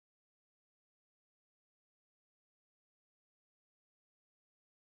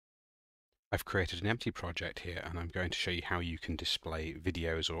I've created an empty project here, and I'm going to show you how you can display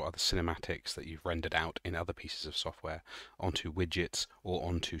videos or other cinematics that you've rendered out in other pieces of software onto widgets or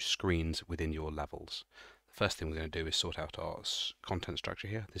onto screens within your levels. The first thing we're going to do is sort out our content structure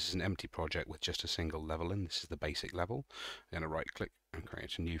here. This is an empty project with just a single level in. This is the basic level. I'm going to right click and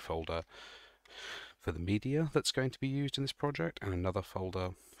create a new folder for the media that's going to be used in this project, and another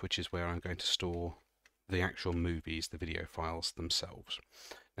folder which is where I'm going to store the actual movies, the video files themselves.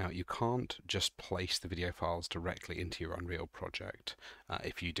 Now, you can't just place the video files directly into your Unreal project.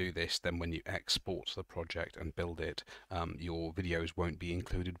 If you do this, then when you export the project and build it, your videos won't be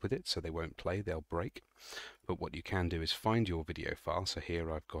included with it, so they won't play, they'll break. But what you can do is find your video file. So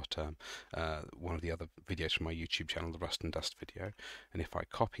here I've got one of the other videos from my YouTube channel, the Rust and Dust video, and if I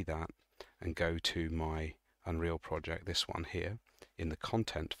copy that and go to my Unreal project, this one here, in the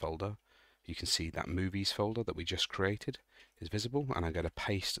content folder, you can see that movies folder that we just created is visible, and I'm going to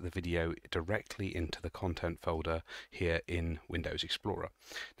paste the video directly into the content folder here in Windows Explorer.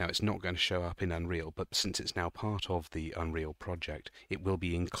 Now, it's not going to show up in Unreal, but since it's now part of the Unreal project, it will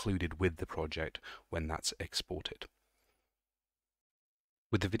be included with the project when that's exported.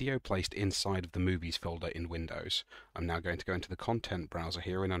 With the video placed inside of the movies folder in Windows, I'm now going to go into the content browser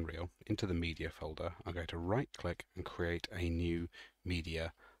here in Unreal, into the media folder. I'm going to right click and create a new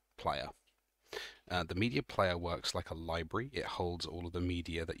media player. The media player works like a library. It holds all of the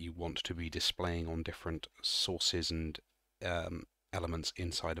media that you want to be displaying on different sources and elements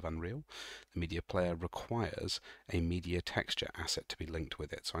inside of Unreal. The media player requires a media texture asset to be linked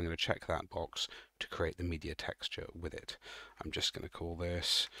with it. So I'm going to check that box to create the media texture with it. I'm just going to call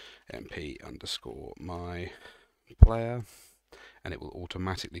this mp_my player, and it will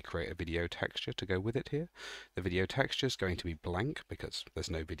automatically create a video texture to go with it here. The video texture is going to be blank because there's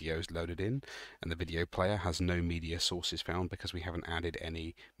no videos loaded in, and the video player has no media sources found because we haven't added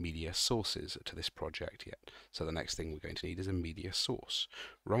any media sources to this project yet. So the next thing we're going to need is a media source.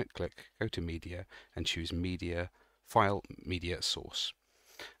 Right click, go to media, and choose media, file media source.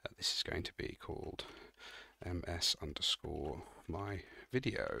 This is going to be called ms_my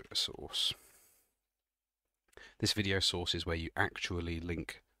video source. This video source is where you actually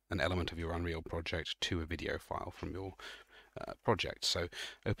link an element of your Unreal project to a video file from your project. So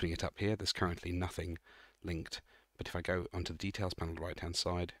opening it up here, there's currently nothing linked. But if I go onto the details panel on the right hand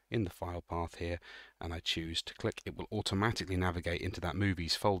side in the file path here, and I choose to click, it will automatically navigate into that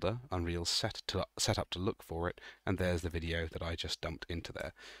movies folder. Unreal's set up to look for it, and there's the video that I just dumped into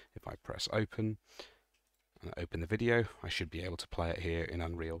there. If I press open and open the video, I should be able to play it here in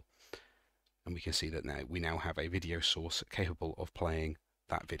Unreal. And we can see that we now have a video source capable of playing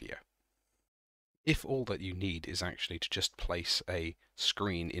that video. If all that you need is actually to just place a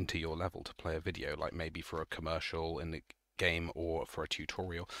screen into your level to play a video, like maybe for a commercial in the game or for a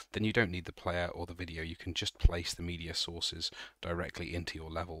tutorial, then you don't need the player or the video. You can just place the media sources directly into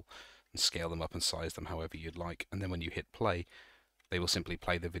your level and scale them up and size them however you'd like. And then when you hit play, they will simply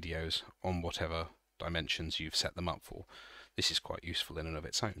play the videos on whatever dimensions you've set them up for. This is quite useful in and of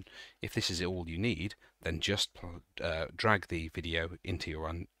its own. If this is all you need, then just drag the video into your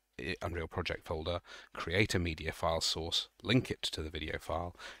Unreal project folder, create a media file source, link it to the video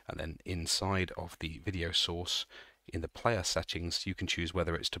file, and then inside of the video source, in the player settings, you can choose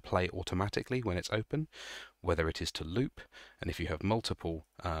whether it's to play automatically when it's open, whether it is to loop, and if you have multiple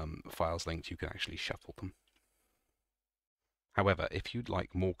files linked, you can actually shuffle them. However, if you'd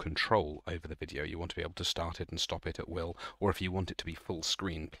like more control over the video, you want to be able to start it and stop it at will, or if you want it to be full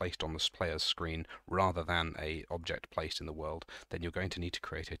screen placed on the player's screen rather than an object placed in the world, then you're going to need to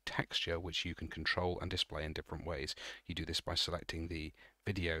create a texture which you can control and display in different ways. You do this by selecting the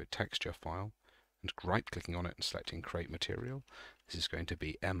video texture file and right-clicking on it and selecting Create Material. This is going to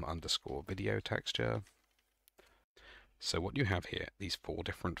be m_video texture. So what you have here, these 4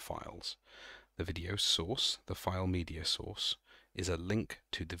 different files. The video source, the file media source, is a link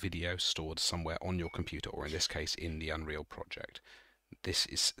to the video stored somewhere on your computer, or in this case in the Unreal project. This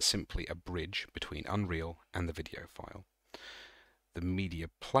is simply a bridge between Unreal and the video file. The media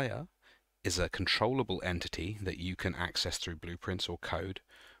player is a controllable entity that you can access through blueprints or code,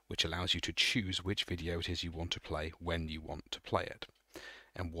 which allows you to choose which video it is you want to play when you want to play it.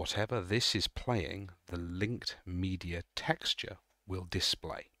 And whatever this is playing, the linked media texture will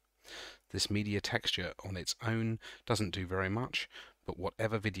display. This media texture on its own doesn't do very much, but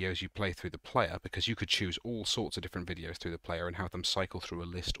whatever videos you play through the player, because you could choose all sorts of different videos through the player and have them cycle through a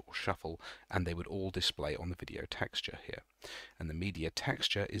list or shuffle, and they would all display on the video texture here. And the media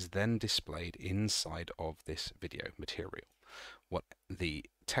texture is then displayed inside of this video material. What the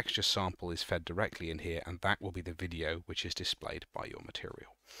texture sample is fed directly in here, and that will be the video which is displayed by your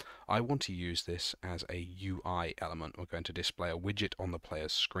material. I want to use this as a UI element. We're going to display a widget on the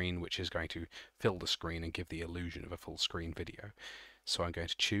player's screen, which is going to fill the screen and give the illusion of a full screen video. So I'm going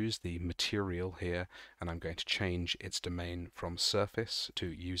to choose the material here, and I'm going to change its domain from surface to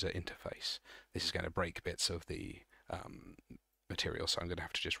user interface. This is going to break bits of the material, so I'm going to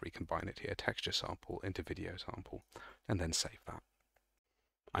have to just recombine it here, texture sample into video sample, and then save that.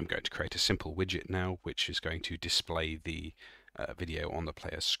 I'm going to create a simple widget now, which is going to display the video on the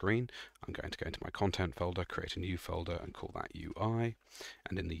player's screen. I'm going to go into my content folder, create a new folder, and call that UI.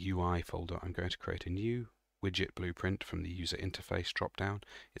 And in the UI folder, I'm going to create a new widget blueprint from the user interface dropdown.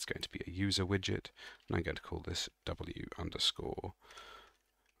 It's going to be a user widget, and I'm going to call this W underscore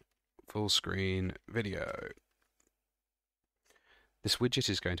full screen video. This widget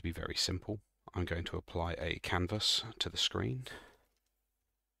is going to be very simple. I'm going to apply a canvas to the screen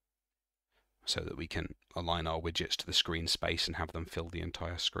so that we can align our widgets to the screen space and have them fill the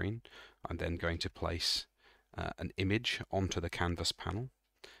entire screen. I'm then going to place an image onto the canvas panel,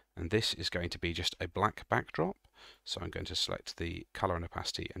 and this is going to be just a black backdrop. So I'm going to select the color and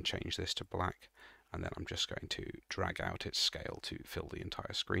opacity and change this to black, and then I'm just going to drag out its scale to fill the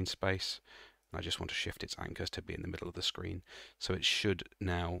entire screen space. And I just want to shift its anchors to be in the middle of the screen, so it should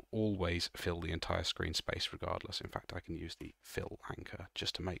now always fill the entire screen space regardless. In fact, I can use the fill anchor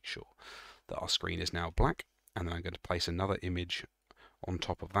just to make sure that our screen is now black, and then I'm going to place another image on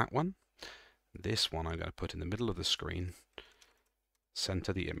top of that one. This one I'm going to put in the middle of the screen,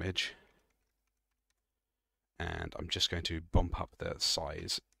 center the image, and I'm just going to bump up the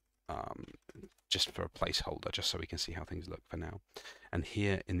size just for a placeholder, just so we can see how things look for now. And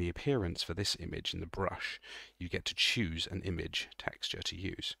here in the appearance for this image in the brush, you get to choose an image texture to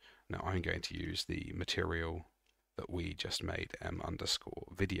use. Now I'm going to use the material that we just made,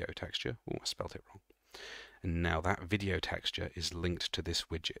 m_video texture. Oh, I spelled it wrong. And now that video texture is linked to this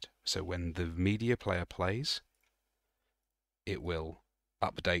widget. So when the media player plays, it will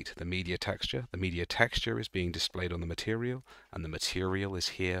update the media texture. The media texture is being displayed on the material, and the material is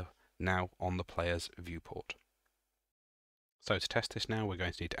here now on the player's viewport. So to test this now, we're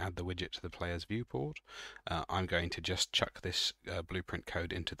going to need to add the widget to the player's viewport. I'm going to just chuck this blueprint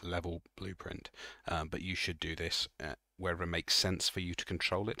code into the level blueprint, but you should do this wherever it makes sense for you to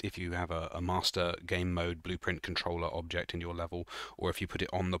control it. If you have a master game mode blueprint controller object in your level, or if you put it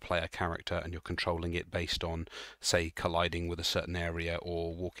on the player character and you're controlling it based on, say, colliding with a certain area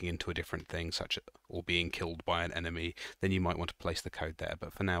or walking into a different thing, or being killed by an enemy, then you might want to place the code there.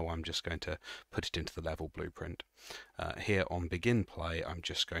 But for now, I'm just going to put it into the level blueprint. Here on begin play, I'm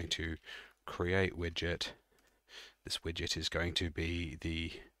just going to create widget. This widget is going to be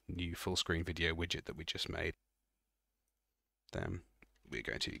the new full screen video widget that we just made. Then we're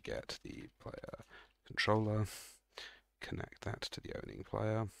going to get the player controller, connect that to the owning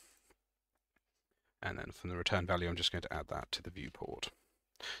player, and then from the return value I'm just going to add that to the viewport.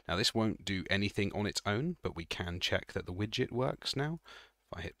 Now this won't do anything on its own, but we can check that the widget works now.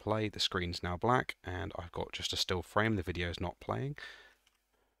 If I hit play, the screen's now black and I've got just a still frame, the video is not playing.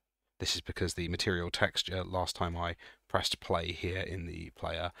 This is because the material texture last time I pressed play here in the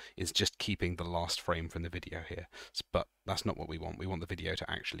player is just keeping the last frame from the video here. But that's not what we want. We want the video to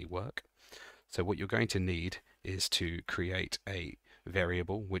actually work. So what you're going to need is to create a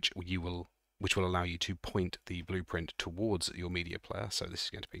variable which will allow you to point the blueprint towards your media player. So this is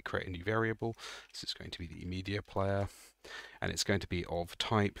going to be create a new variable. This is going to be the media player, and it's going to be of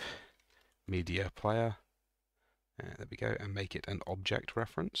type media player. There we go, and make it an object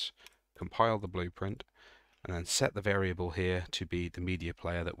reference. Compile the blueprint, and then set the variable here to be the media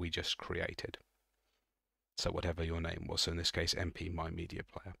player that we just created. So whatever your name was, so in this case MP my media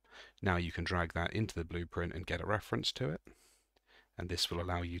player. Now you can drag that into the blueprint and get a reference to it, and this will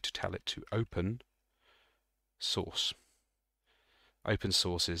allow you to tell it to open source. Open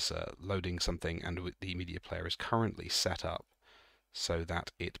source is loading something, and the media player is currently set up so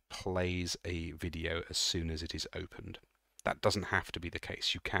that it plays a video as soon as it is opened. That doesn't have to be the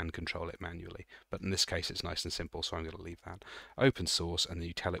case. You can control it manually, but in this case it's nice and simple, so I'm going to leave that. Open source, and then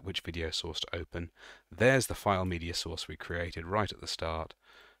you tell it which video source to open. There's the file media source we created right at the start.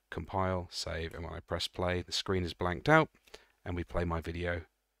 Compile, save, and when I press play, the screen is blanked out, and we play my video.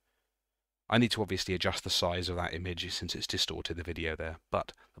 I need to obviously adjust the size of that image since it's distorted the video there,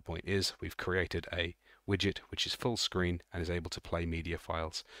 but the point is we've created a widget which is full screen and is able to play media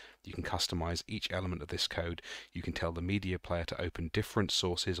files. You can customize each element of this code. You can tell the media player to open different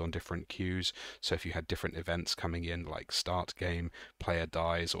sources on different queues. So if you had different events coming in like start game, player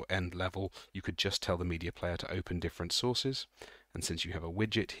dies, or end level, you could just tell the media player to open different sources. And since you have a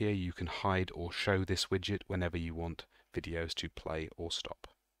widget here, you can hide or show this widget whenever you want videos to play or stop.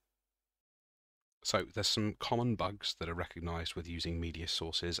 So there's some common bugs that are recognized with using media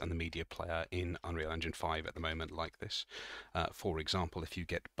sources and the media player in Unreal Engine 5 at the moment like this. For example, if you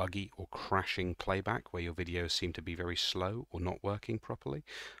get buggy or crashing playback where your videos seem to be very slow or not working properly,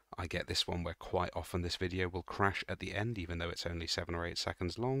 I get this one where quite often this video will crash at the end even though it's only 7 or 8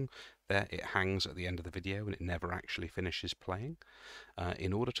 seconds long. There it hangs at the end of the video and it never actually finishes playing.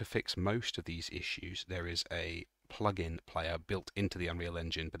 In order to fix most of these issues, there is a plugin player built into the Unreal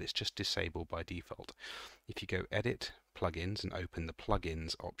Engine, but it's just disabled by default. If you go Edit, Plugins, and open the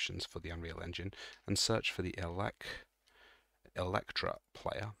Plugins options for the Unreal Engine, and search for the Electra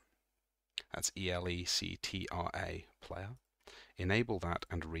player, that's ELECTRA player, enable that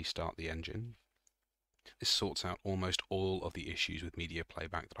and restart the engine. This sorts out almost all of the issues with media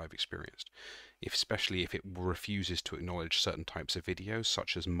playback that I've experienced, especially if it refuses to acknowledge certain types of videos,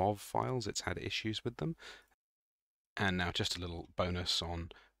 such as MOV files. It's had issues with them. And now just a little bonus on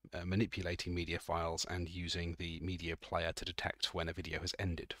manipulating media files and using the media player to detect when a video has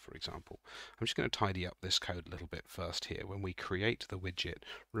ended, for example. I'm just going to tidy up this code a little bit first here. When we create the widget,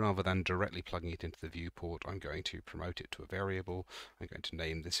 rather than directly plugging it into the viewport, I'm going to promote it to a variable. I'm going to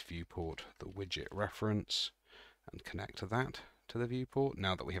name this viewport the widget reference and connect that to the viewport.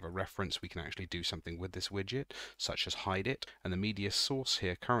 Now that we have a reference, we can actually do something with this widget, such as hide it. And the media source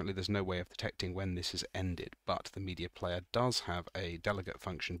here, currently there's no way of detecting when this is ended, but the media player does have a delegate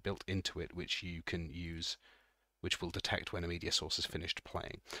function built into it which you can use, which will detect when a media source is finished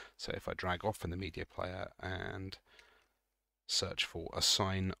playing. So if I drag off in the media player and search for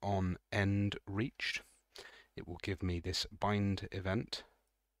assign on end reached, it will give me this bind event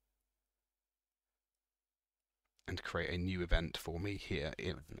and create a new event for me here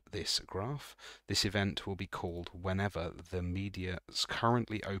in this graph. This event will be called whenever the media's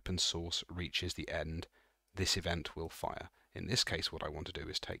currently open source reaches the end, this event will fire. In this case, what I want to do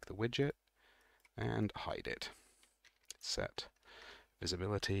is take the widget and hide it. Set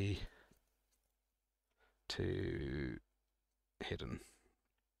visibility to hidden.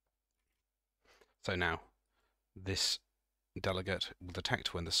 So now this delegate will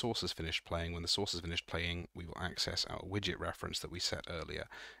detect when the source is finished playing. When the source is finished playing, we will access our widget reference that we set earlier,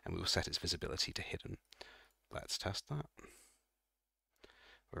 and we will set its visibility to hidden. Let's test that.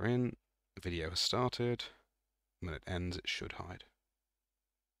 We're in. The video has started. When it ends, it should hide.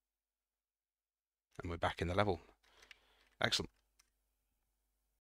 And we're back in the level. Excellent.